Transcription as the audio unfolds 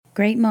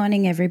Great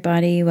morning,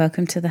 everybody.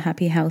 Welcome to the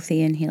Happy,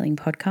 Healthy and Healing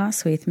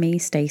podcast with me,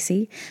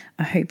 Stacey.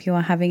 I hope you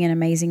are having an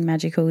amazing,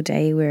 magical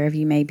day wherever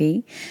you may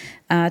be.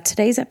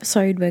 Today's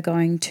episode, we're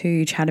going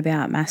to chat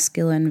about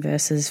masculine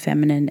versus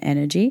feminine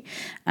energy.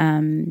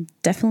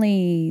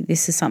 Definitely,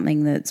 this is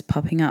something that's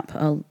popping up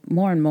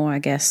more and more, I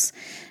guess,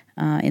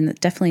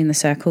 definitely in the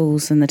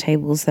circles and the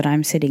tables that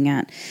I'm sitting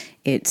at.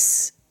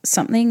 It's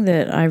something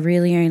that I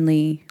really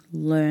only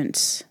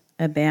learnt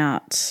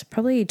about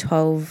probably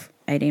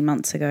 18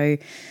 months ago,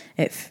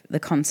 if the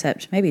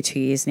concept, maybe 2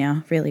 years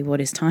now, really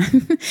what is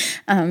time,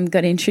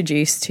 got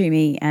introduced to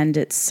me. And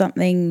it's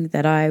something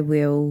that I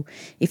will,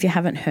 if you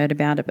haven't heard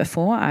about it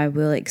before, I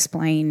will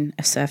explain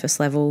a surface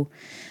level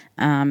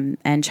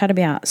and chat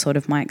about sort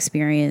of my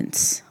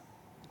experience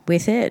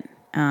with it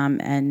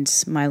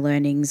and my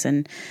learnings.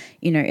 And,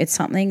 it's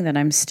something that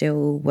I'm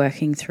still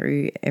working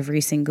through every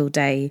single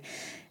day.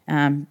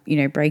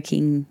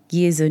 Breaking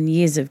years and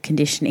years of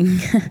conditioning.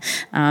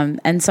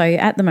 And so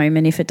at the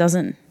moment, if it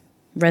doesn't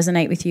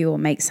resonate with you or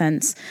make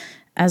sense,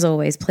 as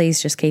always,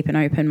 please just keep an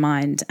open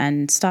mind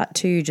and start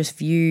to just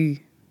view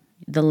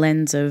the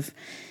lens of,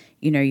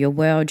 your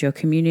world, your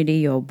community,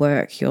 your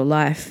work, your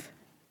life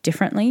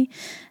differently,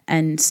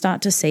 and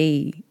start to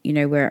see,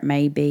 where it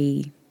may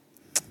be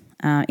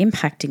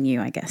impacting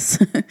you, I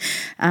guess.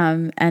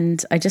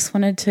 And I just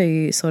wanted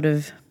to sort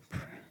of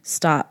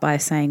start by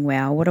saying,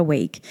 wow, what a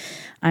week.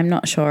 I'm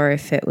not sure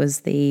if it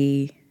was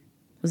it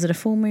a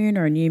full moon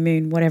or a new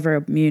moon,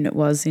 whatever moon it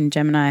was in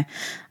Gemini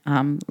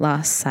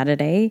last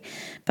Saturday,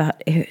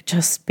 but it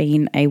just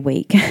been a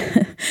week.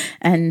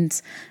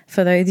 And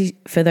for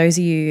those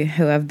of you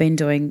who have been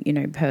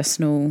doing,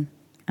 personal,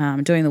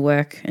 doing the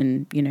work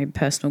and,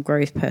 personal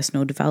growth,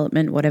 personal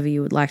development, whatever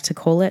you would like to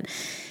call it,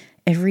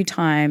 every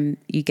time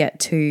you get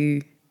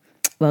to,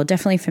 well,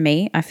 definitely for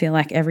me, I feel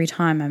like every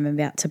time I'm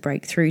about to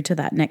break through to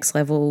that next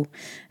level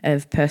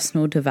of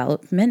personal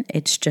development,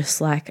 it's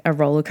just like a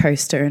roller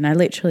coaster. And I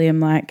literally am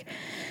like,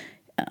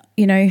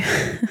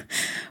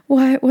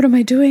 what am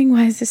I doing?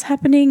 Why is this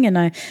happening? And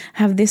I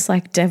have this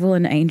like devil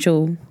and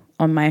angel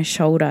on my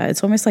shoulder.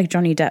 It's almost like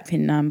Johnny Depp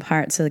in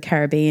Pirates of the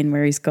Caribbean,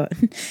 where he's got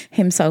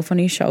himself on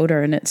his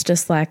shoulder. And it's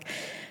just like,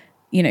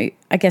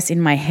 I guess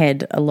in my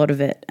head, a lot of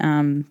it.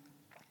 And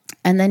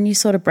then you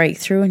sort of break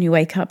through and you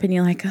wake up and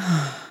you're like,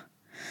 oh,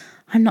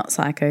 I'm not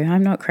psycho.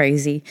 I'm not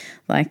crazy.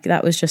 Like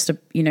that was just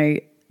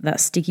that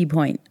sticky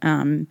point.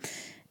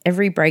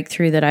 Every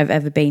breakthrough that I've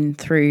ever been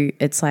through,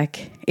 it's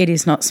like, it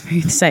is not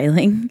smooth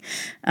sailing.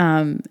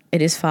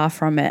 It is far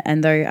from it.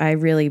 And though I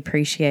really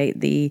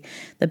appreciate the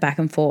back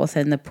and forth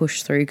and the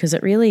push through, because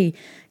it really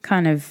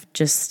kind of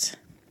just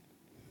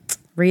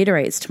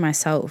reiterates to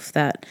myself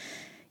that,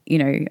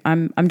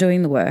 I'm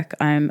doing the work.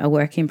 I'm a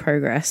work in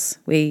progress.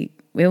 We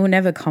will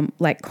never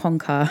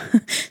conquer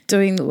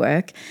doing the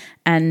work.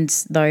 And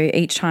though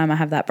each time I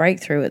have that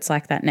breakthrough, it's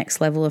like that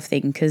next level of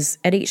thing, because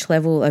at each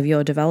level of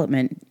your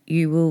development,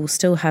 you will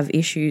still have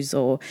issues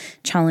or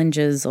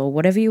challenges or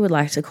whatever you would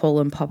like to call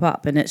them pop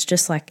up. And it's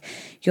just like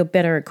you're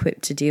better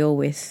equipped to deal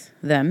with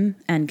them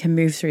and can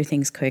move through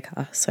things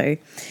quicker. So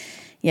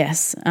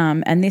yes,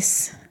 and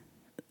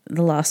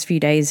the last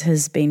few days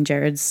has been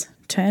Jared's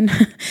turn.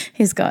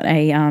 He's got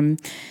a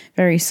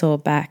very sore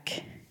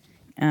back,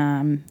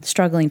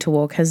 struggling to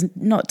walk, has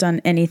not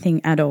done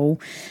anything at all.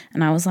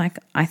 And I was like,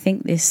 I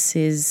think this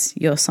is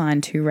your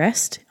sign to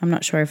rest. I'm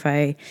not sure if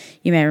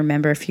you may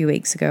remember a few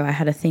weeks ago, I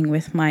had a thing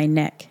with my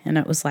neck and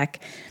it was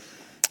like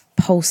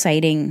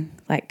pulsating,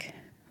 like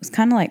it was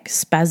kind of like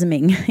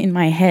spasming in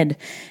my head.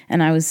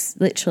 And I was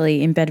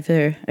literally in bed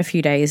for a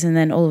few days and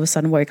then all of a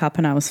sudden woke up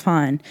and I was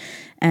fine.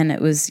 And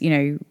it was,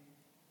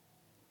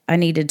 I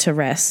needed to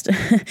rest.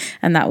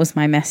 And that was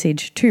my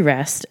message, to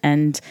rest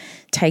and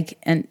take.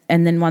 And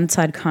then once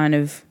I'd kind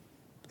of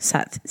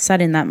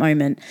sat in that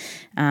moment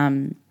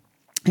and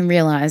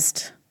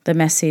realized the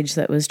message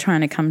that was trying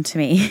to come to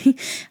me,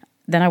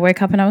 then I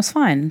woke up and I was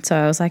fine. So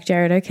I was like,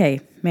 Jared, okay,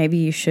 maybe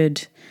you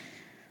should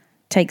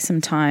take some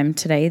time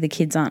today. The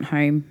kids aren't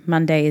home.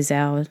 Monday is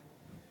our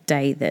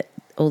day that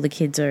all the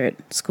kids are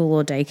at school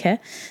or daycare.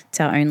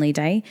 It's our only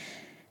day.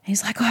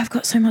 He's like, oh, I've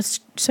got so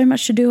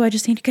much to do. I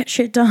just need to get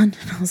shit done.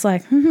 And I was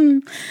like,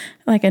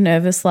 like a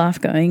nervous laugh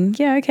going,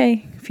 yeah,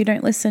 okay. If you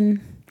don't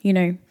listen,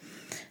 the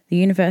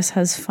universe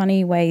has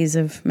funny ways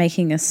of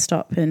making us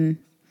stop and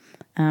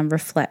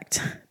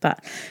reflect.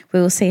 But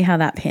we will see how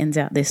that pans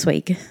out this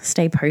week.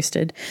 Stay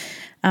posted.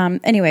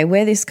 Anyway,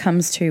 where this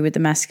comes to with the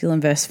masculine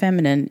versus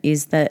feminine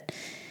is that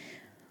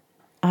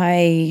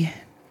I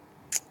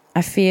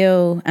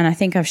feel, and I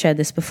think I've shared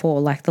this before,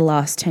 like the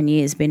last 10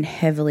 years been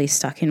heavily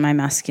stuck in my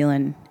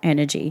masculine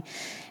energy,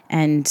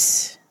 and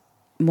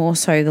more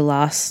so the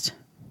last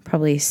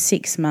probably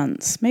 6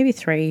 months, maybe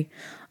 3,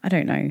 I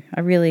don't know. I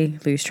really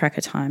lose track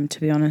of time, to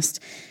be honest.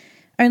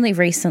 Only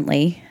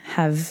recently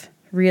have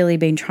really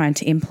been trying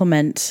to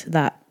implement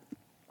that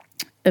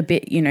a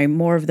bit,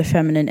 more of the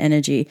feminine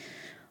energy.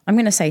 I'm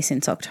going to say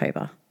since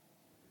October.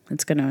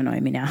 It's going to annoy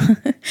me now.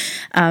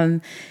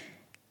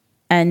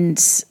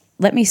 And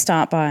let me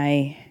start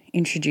by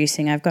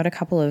introducing, I've got a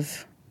couple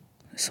of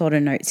sort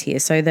of notes here.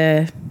 So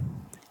the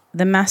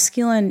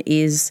masculine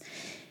is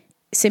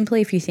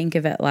simply, if you think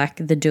of it like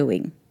the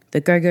doing,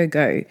 the go, go,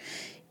 go.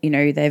 You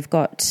know, they've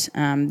got,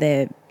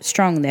 they're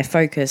strong, they're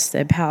focused,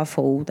 they're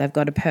powerful, they've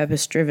got a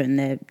purpose driven,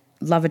 they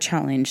love a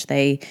challenge,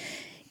 they,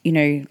 you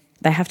know,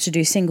 they have to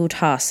do single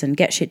tasks and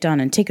get shit done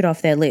and tick it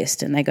off their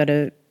list, and they got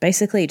to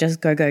basically just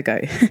go, go, go.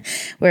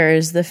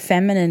 Whereas the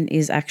feminine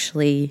is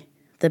actually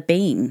the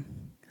being.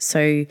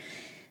 So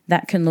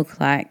that can look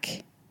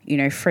like, you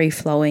know, free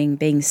flowing,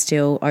 being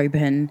still,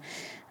 open.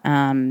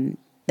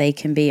 They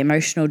can be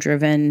emotional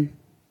driven.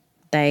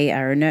 They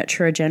are a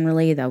nurturer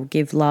generally. They'll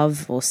give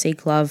love or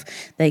seek love.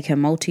 They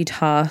can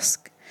multitask.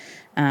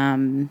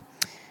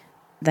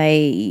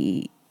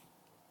 They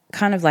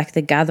kind of like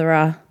the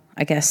gatherer,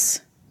 I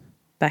guess.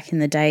 Back in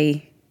the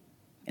day,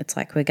 it's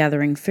like we're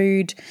gathering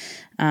food.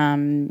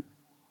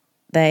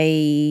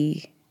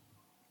 They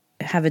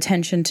have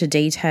attention to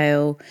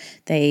detail.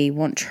 They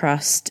want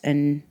trust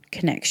and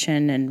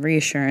connection and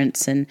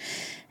reassurance. And,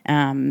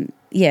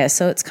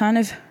 so it's kind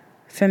of,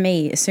 for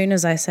me, as soon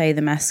as I say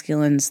the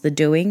masculine's the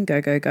doing,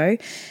 go, go, go,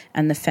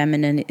 and the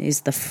feminine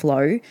is the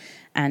flow,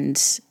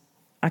 and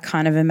I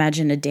kind of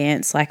imagine a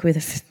dance like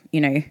with,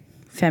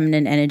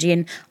 feminine energy.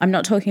 And I'm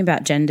not talking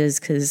about genders,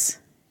 because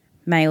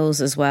males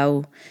as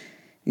well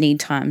need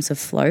times of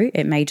flow.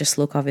 It may just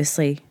look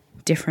obviously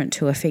different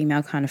to a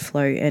female kind of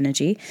flow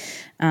energy.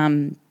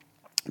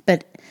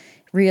 But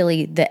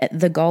really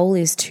the goal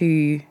is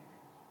to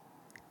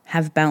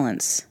have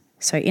balance.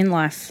 So in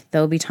life, there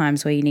will be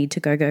times where you need to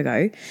go, go,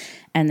 go.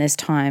 And there's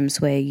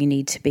times where you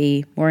need to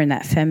be more in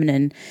that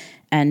feminine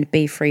and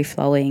be free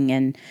flowing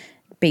and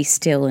be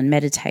still and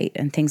meditate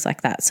and things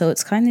like that. So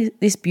it's kind of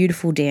this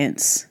beautiful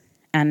dance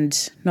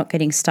and not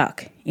getting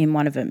stuck in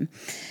one of them.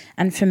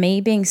 And for me,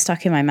 being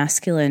stuck in my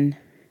masculine,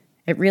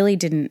 it really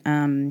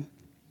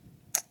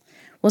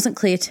wasn't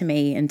clear to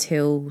me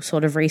until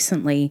sort of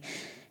recently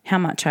how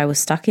much I was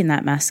stuck in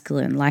that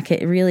masculine. Like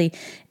it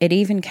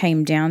even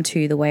came down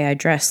to the way I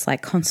dress,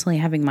 like constantly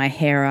having my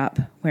hair up,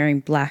 wearing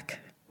black,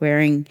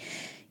 wearing,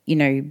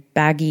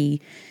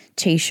 baggy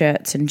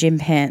T-shirts and gym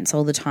pants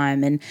all the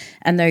time.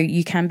 And though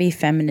you can be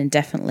feminine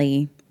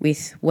definitely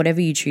with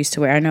whatever you choose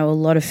to wear. I know a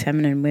lot of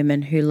feminine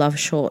women who love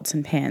shorts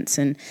and pants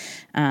and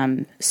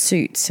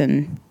suits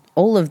and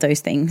all of those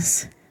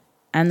things.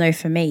 And though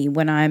for me,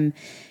 when I'm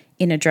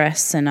in a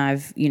dress and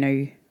I've,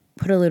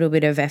 put a little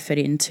bit of effort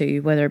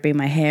into whether it be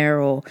my hair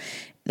or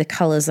the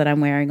colours that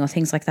I'm wearing or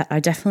things like that, I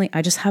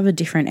just have a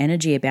different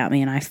energy about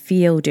me and I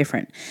feel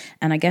different.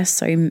 And I guess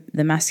so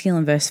the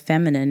masculine versus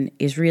feminine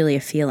is really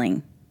a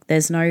feeling.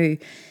 There's no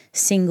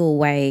single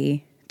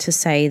way to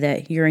say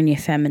that you're in your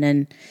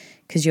feminine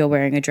because you're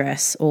wearing a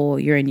dress or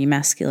you're in your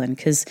masculine.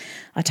 Because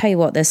I tell you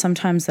what, there's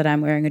sometimes that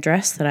I'm wearing a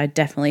dress that I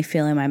definitely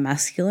feel in my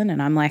masculine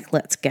and I'm like,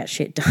 let's get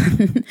shit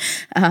done.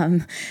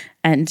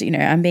 And,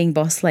 I'm being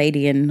boss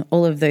lady and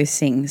all of those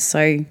things.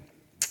 So,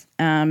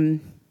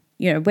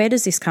 where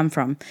does this come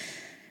from?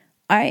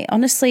 I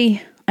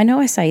know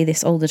I say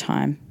this all the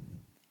time.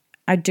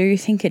 I do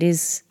think it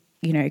is,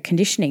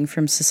 conditioning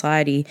from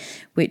society,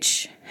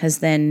 which has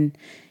then,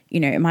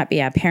 it might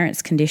be our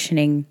parents'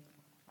 conditioning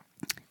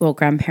or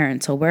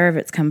grandparents or wherever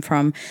it's come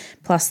from,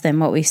 plus then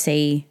what we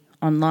see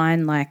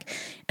online, like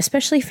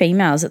especially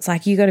females, it's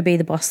like you got to be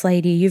the boss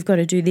lady, you've got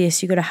to do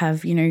this, you got to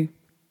have,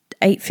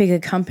 8-figure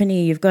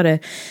company, you've got to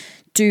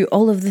do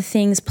all of the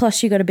things,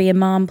 plus you got to be a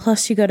mom,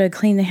 plus you got to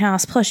clean the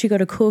house, plus you got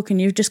to cook, and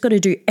you've just got to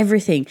do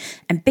everything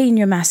and be in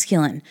your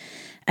masculine.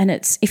 And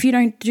it's, if you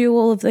don't do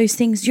all of those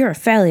things, you're a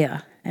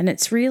failure. And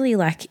it's really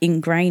like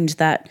ingrained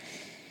that,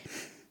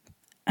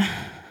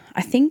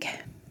 I think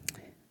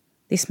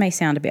this may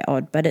sound a bit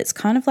odd, but it's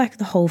kind of like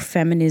the whole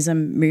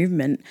feminism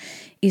movement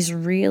is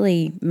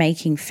really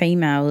making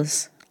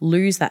females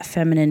lose that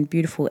feminine,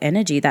 beautiful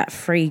energy, that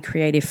free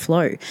creative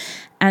flow.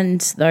 And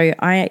though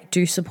I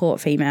do support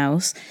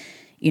females,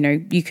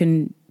 you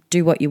can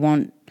do what you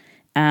want.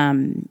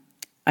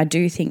 I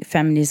do think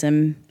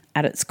feminism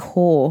at its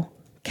core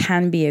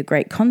can be a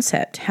great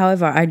concept.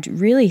 However, I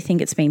really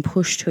think it's been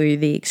pushed to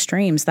the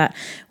extremes that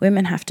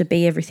women have to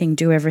be everything,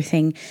 do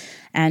everything.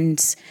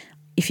 And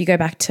if you go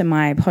back to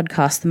my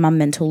podcast, The Mum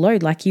Mental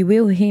Load, like you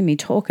will hear me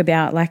talk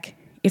about like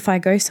if I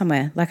go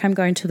somewhere, like I'm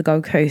going to the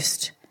Gold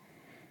Coast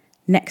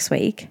next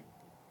week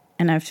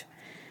and I've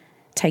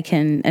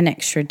taken an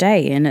extra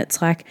day and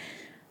it's like,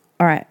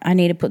 all right, I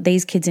need to put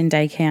these kids in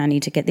daycare. I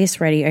need to get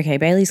this ready. Okay,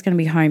 Bailey's going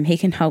to be home. He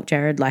can help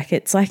Jared. Like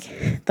it's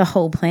like the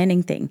whole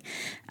planning thing.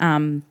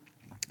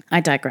 I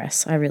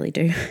digress. I really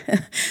do.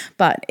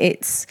 But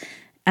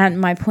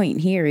and my point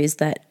here is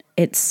that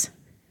it's,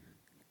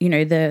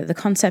 the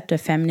concept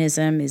of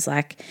feminism is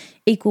like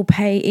equal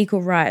pay,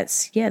 equal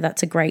rights. Yeah,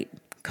 that's a great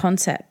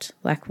concept.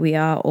 Like we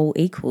are all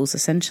equals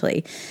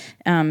essentially.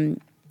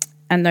 And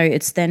though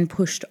it's then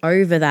pushed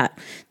over that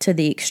to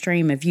the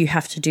extreme of you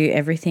have to do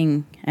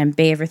everything and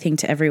be everything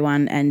to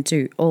everyone and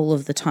do all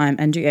of the time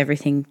and do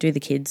everything, do the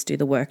kids, do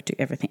the work, do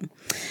everything.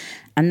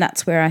 And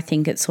that's where I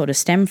think it sort of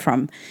stemmed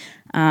from.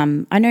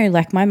 I know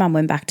like my mum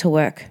went back to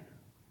work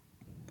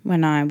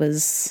when I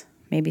was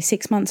maybe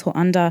 6 months or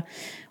under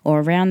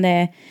or around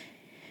there.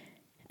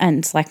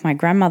 And like my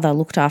grandmother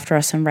looked after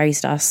us and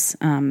raised us.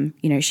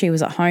 She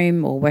was at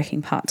home or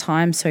working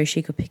part-time so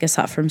she could pick us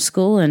up from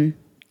school. And,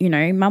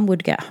 Mum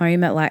would get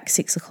home at like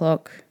 6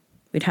 o'clock.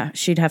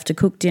 She'd have to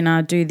cook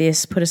dinner, do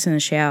this, put us in the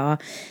shower,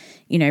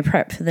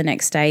 prep for the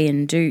next day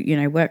and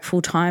do, work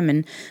full time.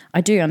 And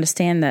I do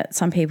understand that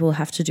some people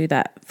have to do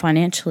that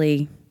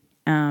financially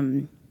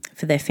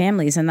for their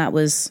families. And that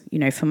was,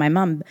 for my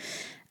mum.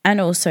 And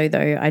also,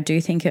 though, I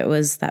do think it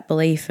was that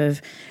belief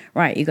of,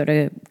 right, you've got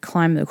to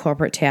climb the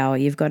corporate tower,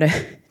 you've got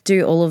to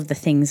do all of the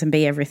things and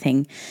be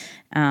everything.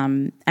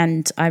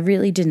 And I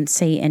really didn't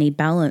see any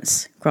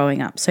balance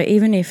growing up. So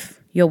even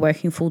if you're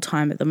working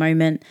full-time at the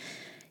moment,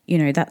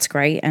 that's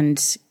great.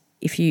 And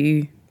if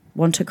you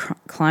want to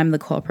climb the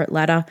corporate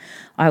ladder,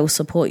 I will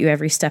support you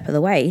every step of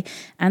the way.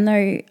 And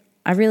though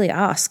I really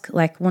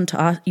want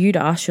you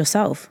to ask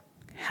yourself,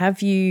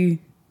 have you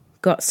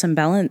got some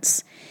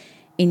balance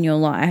in your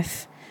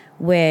life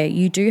where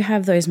you do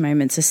have those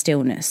moments of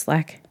stillness?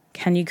 Like,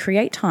 can you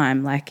create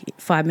time, like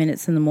 5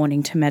 minutes in the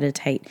morning to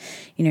meditate?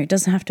 It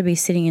doesn't have to be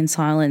sitting in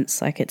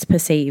silence like it's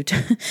perceived.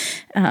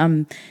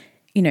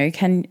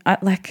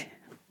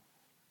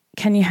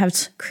 Can you have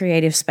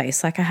creative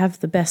space? Like, I have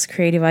the best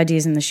creative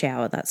ideas in the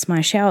shower. That's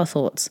my shower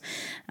thoughts.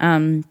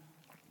 Can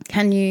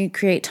you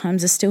create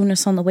times of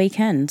stillness on the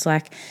weekends?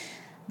 Like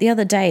the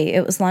other day,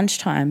 it was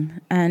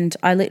lunchtime and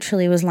I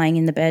literally was laying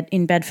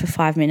in bed for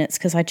 5 minutes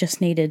because I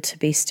just needed to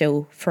be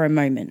still for a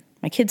moment.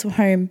 My kids were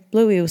home,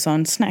 Bluey was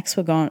on, snacks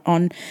were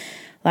on,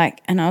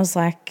 and I was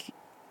like,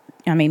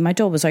 my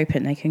door was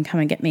open. They can come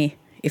and get me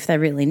if they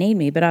really need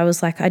me. But I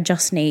was like, I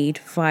just need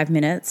 5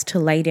 minutes to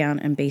lay down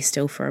and be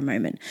still for a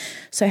moment.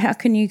 So how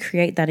can you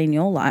create that in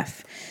your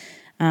life?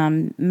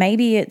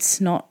 Maybe it's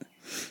not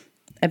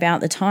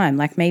about the time.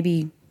 Like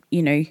maybe,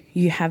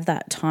 you have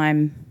that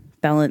time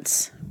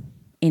balance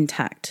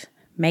intact.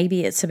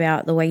 Maybe it's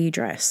about the way you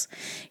dress.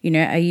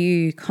 Are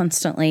you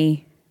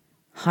constantly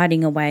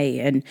hiding away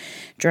and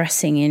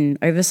dressing in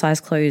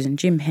oversized clothes and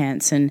gym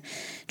pants and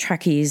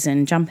trackies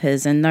and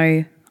jumpers? And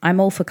though I'm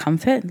all for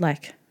comfort,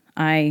 like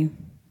I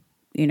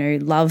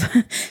love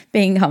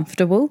being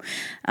comfortable.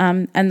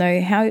 And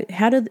though,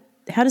 how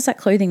does that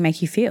clothing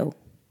make you feel?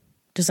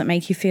 Does it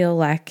make you feel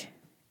like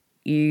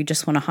you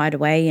just want to hide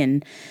away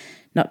and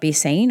not be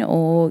seen?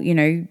 Or,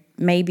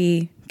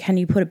 maybe can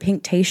you put a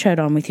pink t-shirt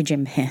on with your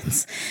gym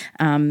pants,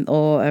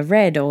 or a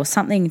red or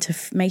something to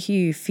make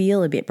you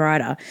feel a bit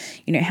brighter?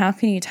 How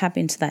can you tap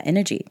into that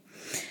energy?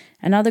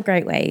 Another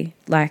great way,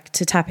 like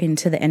to tap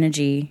into the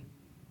energy,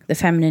 the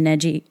feminine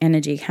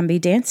energy can be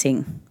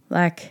dancing.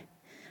 Like,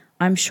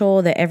 I'm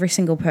sure that every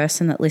single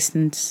person that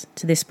listens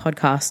to this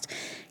podcast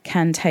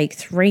can take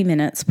 3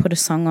 minutes, put a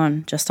song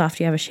on just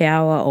after you have a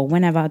shower or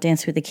whenever I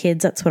dance with the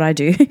kids. That's what I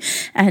do.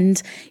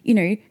 And,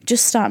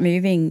 just start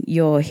moving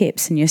your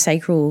hips and your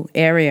sacral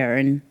area.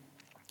 And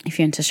if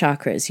you're into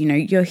chakras,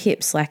 your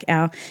hips, like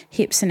our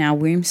hips and our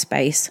womb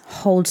space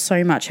hold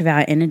so much of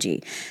our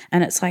energy.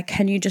 And it's like,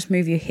 can you just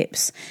move your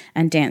hips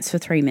and dance for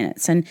 3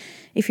 minutes? And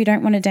if you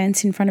don't want to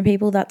dance in front of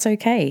people, that's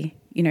okay,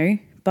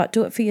 but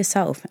do it for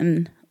yourself.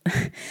 And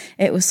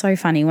it was so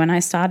funny when I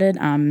started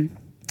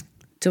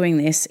doing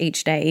this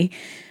each day.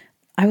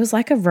 I was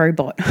like a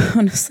robot.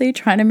 Honestly,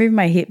 trying to move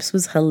my hips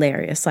was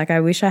hilarious. Like, I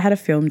wish I had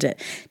filmed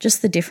it,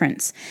 just the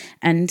difference.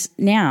 And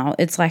now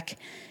it's like,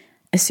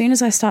 as soon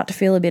as I start to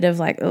feel a bit of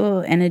like,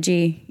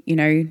 energy,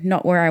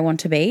 not where I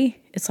want to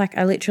be, it's like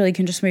I literally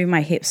can just move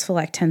my hips for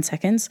like 10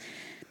 seconds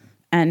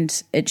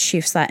and it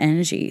shifts that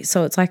energy.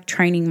 So it's like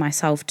training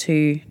myself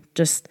to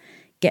just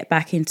get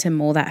back into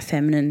more that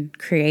feminine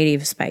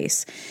creative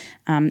space.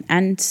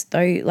 And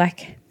though,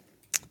 like,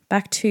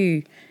 back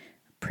to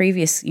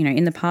previous,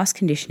 in the past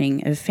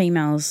conditioning of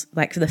females,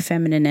 like the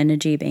feminine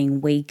energy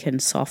being weak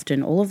and soft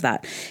and all of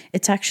that,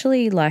 it's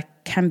actually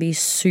like can be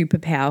super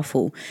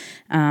powerful.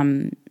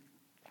 And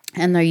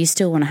though you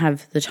still want to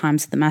have the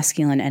times of the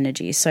masculine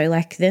energy. So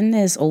like then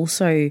there's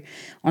also,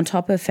 on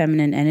top of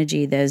feminine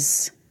energy,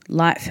 there's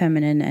light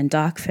feminine and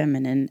dark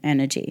feminine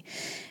energy.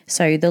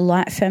 So the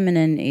light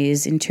feminine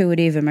is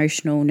intuitive,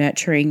 emotional,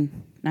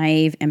 nurturing,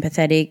 naive,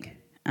 empathetic,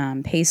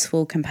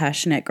 peaceful,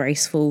 compassionate,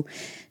 graceful,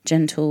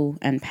 gentle,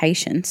 and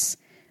patience,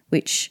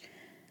 which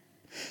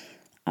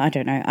I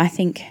don't know. I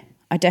think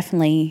I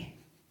definitely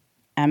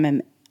am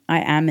an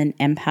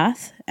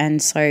empath,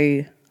 and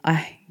so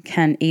I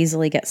can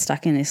easily get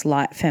stuck in this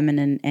light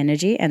feminine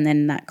energy, and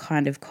then that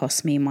kind of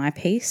costs me my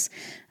peace.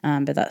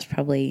 But that's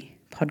probably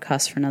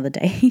podcast for another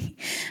day.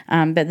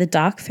 But the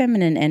dark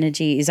feminine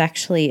energy is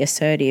actually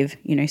assertive,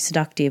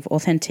 seductive,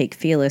 authentic,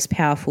 fearless,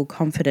 powerful,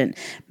 confident,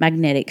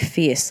 magnetic,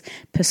 fierce,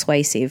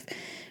 persuasive,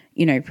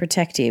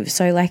 protective.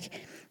 So like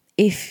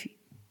if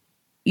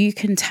you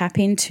can tap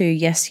into,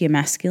 yes, your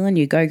masculine,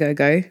 you go, go,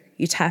 go,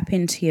 you tap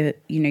into your,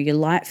 your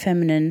light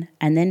feminine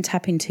and then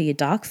tap into your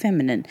dark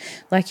feminine.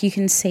 Like you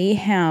can see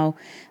how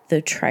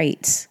the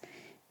traits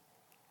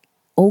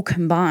all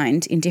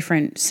combined in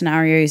different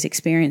scenarios,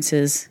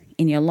 experiences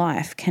in your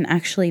life can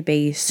actually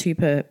be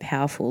super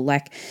powerful.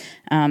 Like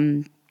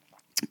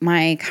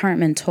my current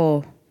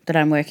mentor that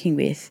I'm working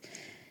with,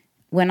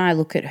 when I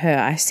look at her,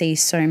 I see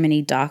so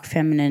many dark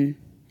feminine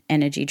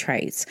energy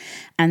traits,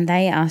 and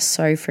they are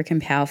so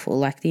freaking powerful.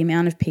 Like the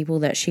amount of people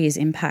that she is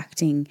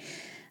impacting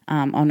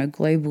on a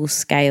global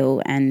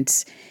scale.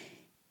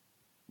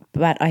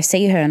 But I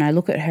see her and I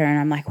look at her and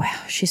I'm like, wow,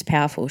 she's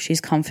powerful.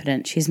 She's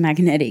confident. She's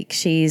magnetic.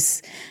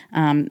 She's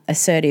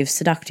assertive,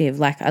 seductive.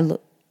 Like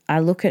I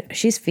look at,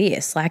 she's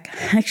fierce. Like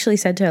I actually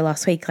said to her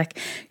last week, like,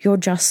 you're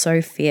just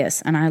so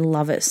fierce, and I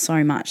love it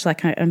so much.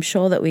 Like I'm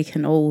sure that we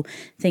can all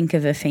think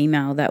of a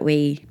female that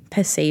we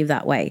perceive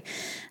that way.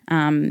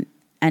 And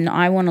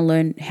I want to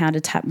learn how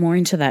to tap more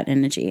into that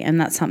energy. And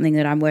that's something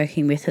that I'm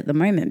working with at the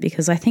moment,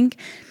 because I think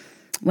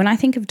when I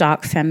think of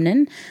dark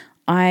feminine,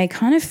 I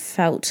kind of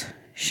felt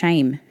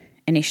shame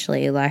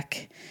initially.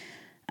 Like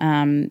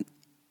I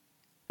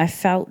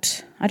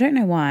felt, I don't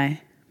know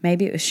why,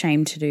 maybe it was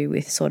shame to do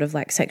with sort of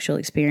like sexual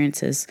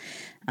experiences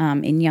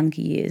in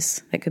younger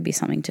years. That could be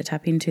something to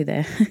tap into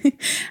there.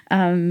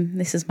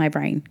 This is my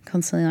brain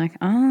constantly like,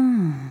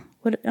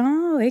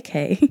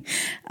 okay.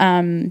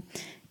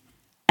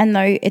 And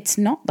though it's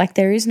not like,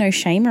 there is no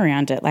shame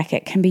around it, like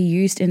it can be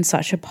used in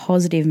such a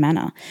positive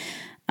manner.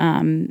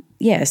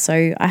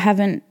 So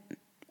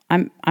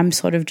I'm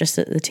sort of just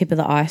at the tip of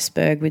the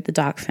iceberg with the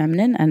dark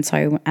feminine. And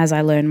so as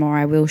I learn more,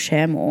 I will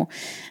share more.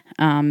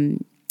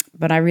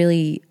 But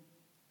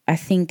I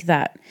think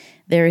that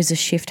there is a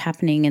shift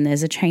happening and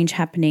there's a change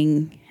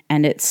happening,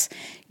 and it's,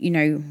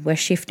 we're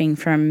shifting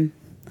from,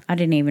 I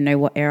didn't even know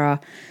what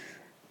era,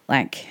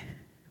 like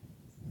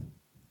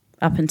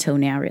up until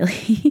now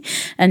really.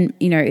 And,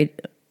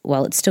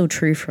 it's still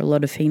true for a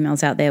lot of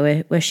females out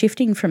there. We're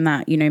shifting from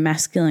that,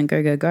 masculine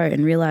go, go, go,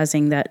 and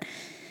realizing that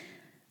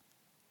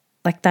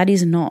like that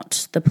is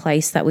not the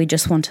place that we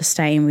just want to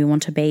stay and we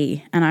want to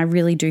be. And I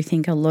really do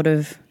think a lot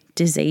of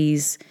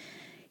disease,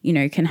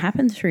 can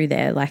happen through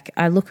there. Like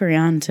I look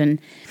around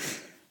and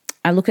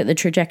I look at the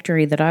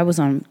trajectory that I was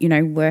on,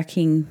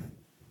 working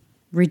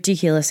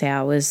ridiculous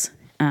hours,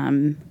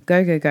 go,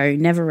 go, go,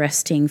 never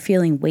resting,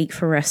 feeling weak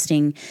for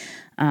resting,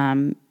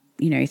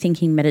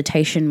 thinking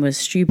meditation was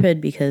stupid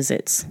because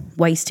it's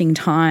wasting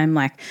time.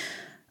 Like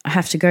I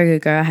have to go, go,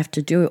 go. I have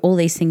to do all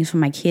these things for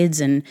my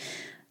kids and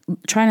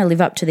trying to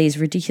live up to these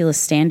ridiculous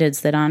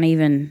standards that aren't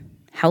even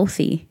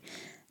healthy.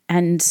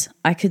 And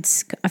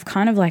I've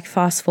kind of like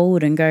fast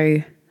forward and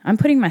go, I'm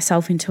putting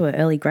myself into an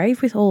early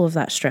grave with all of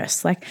that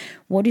stress. Like,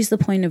 what is the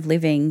point of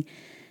living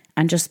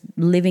and just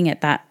living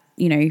at that,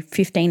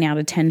 15 out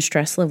of 10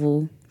 stress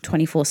level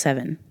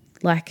 24/7?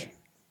 Like,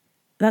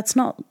 that's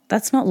not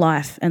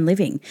life and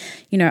living.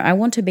 I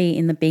want to be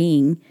in the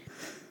being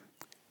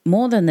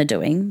more than the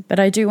doing, but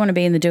I do want to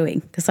be in the doing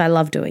because I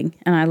love doing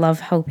and I love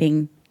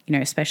helping,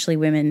 especially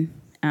women,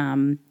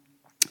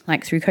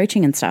 like through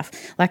coaching and stuff,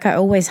 like I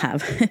always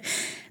have.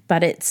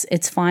 But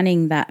it's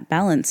finding that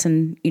balance.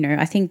 And,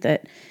 I think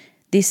that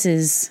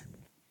this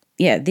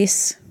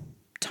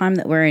time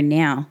that we're in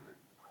now,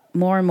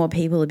 more and more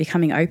people are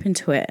becoming open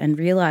to it and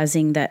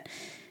realizing that,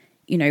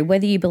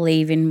 whether you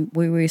believe in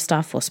woo-woo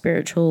stuff or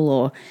spiritual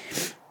or,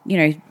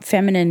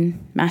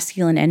 feminine,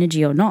 masculine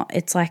energy or not,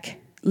 it's like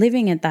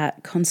living at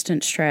that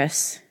constant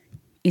stress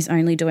is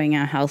only doing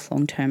our health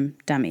long-term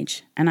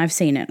damage. And I've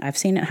seen it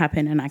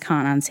happen and I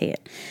can't unsee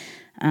it.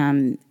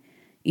 And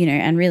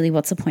really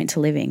what's the point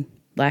to living?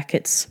 Like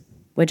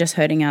we're just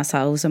hurting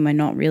ourselves and we're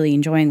not really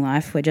enjoying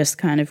life. We're just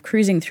kind of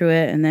cruising through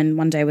it, and then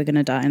one day we're going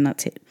to die and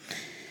that's it.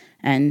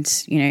 And,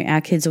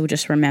 our kids will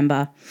just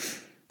remember,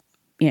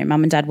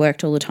 mum and dad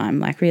worked all the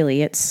time. Like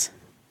really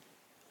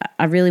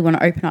I really want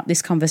to open up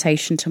this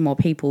conversation to more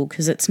people,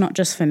 because it's not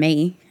just for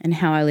me and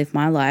how I live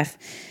my life,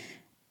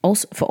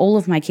 also for all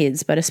of my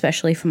kids, but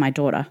especially for my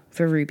daughter,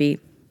 for Ruby,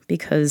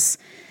 because,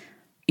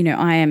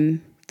 I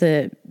am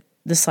the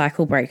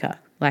cycle breaker,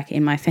 like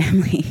in my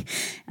family.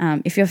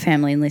 If you're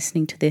family and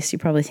listening to this, you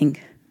probably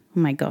think, oh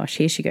my gosh,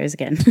 here she goes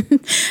again.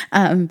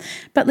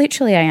 But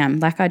literally I am.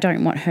 Like I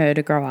don't want her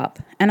to grow up.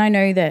 And I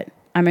know that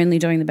I'm only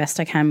doing the best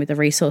I can with the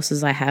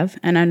resources I have.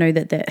 And I know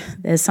that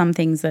there's some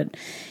things that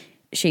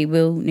she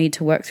will need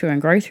to work through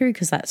and grow through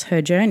because that's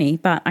her journey.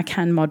 But I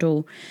can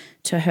model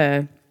to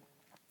her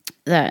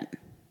that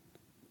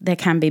there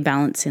can be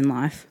balance in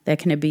life. There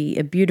can be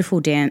a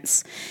beautiful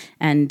dance,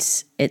 and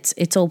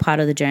it's all part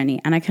of the journey.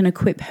 And I can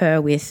equip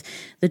her with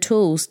the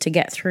tools to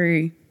get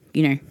through,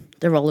 the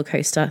roller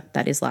coaster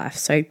that is life.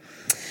 So,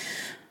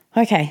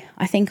 okay,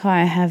 I think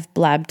I have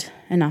blabbed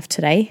enough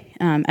today.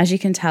 As you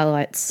can tell,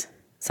 it's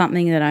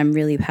something that I'm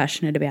really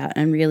passionate about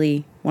and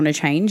really want to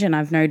change. And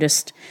I've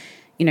noticed,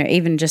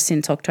 even just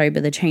since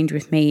October, the change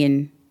with me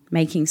in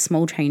making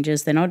small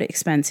changes. They're not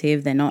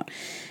expensive. They're not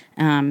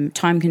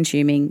time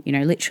consuming.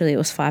 Literally it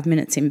was 5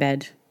 minutes in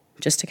bed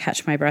just to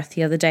catch my breath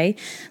the other day.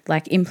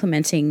 Like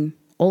implementing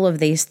all of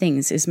these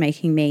things is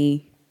making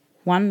me,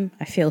 one,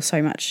 I feel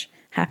so much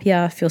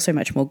happier, feel so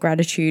much more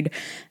gratitude.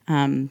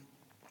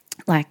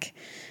 Like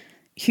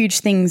huge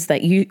things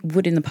that you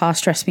would in the past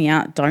stress me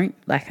out don't.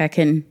 Like I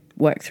can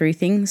work through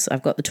things.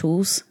 I've got the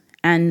tools,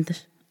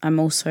 and I'm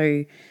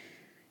also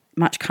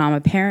much calmer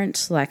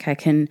parent. Like I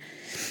can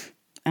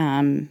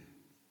with,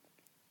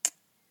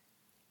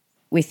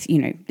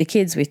 the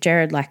kids, with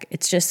Jared, like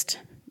it's just,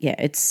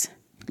 it's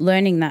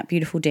learning that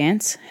beautiful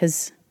dance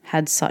has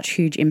had such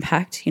huge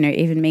impact.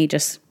 Even me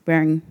just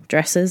wearing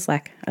dresses,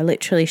 like I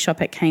literally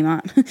shop at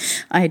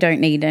Kmart. I don't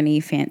need any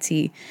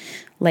fancy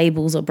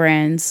labels or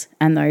brands.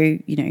 And though,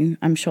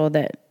 I'm sure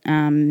that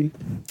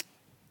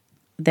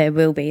there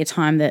will be a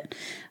time that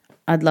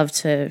I'd love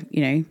to,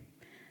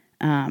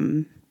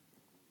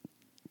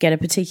 get a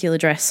particular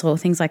dress or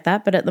things like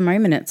that. But at the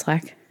moment, it's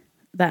like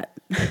that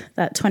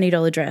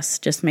 $20 dress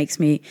just makes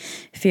me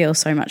feel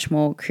so much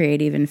more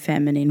creative and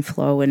feminine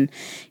flow and,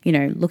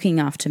 looking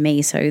after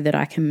me so that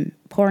I can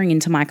pouring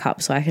into my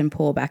cup so I can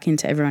pour back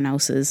into everyone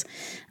else's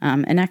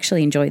and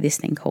actually enjoy this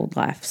thing called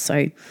life.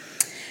 So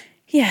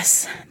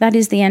yes, that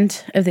is the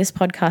end of this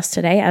podcast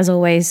today. As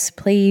always,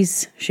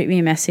 please shoot me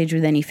a message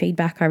with any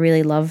feedback. I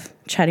really love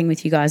chatting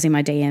with you guys in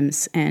my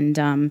DMs.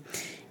 And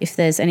if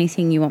there's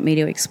anything you want me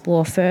to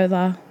explore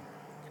further,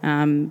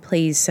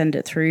 please send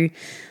it through.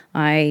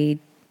 I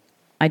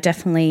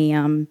definitely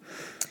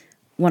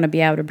want to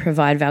be able to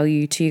provide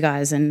value to you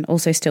guys and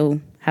also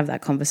still have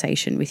that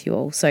conversation with you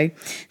all. So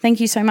thank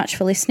you so much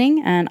for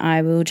listening, and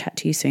I will chat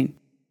to you soon.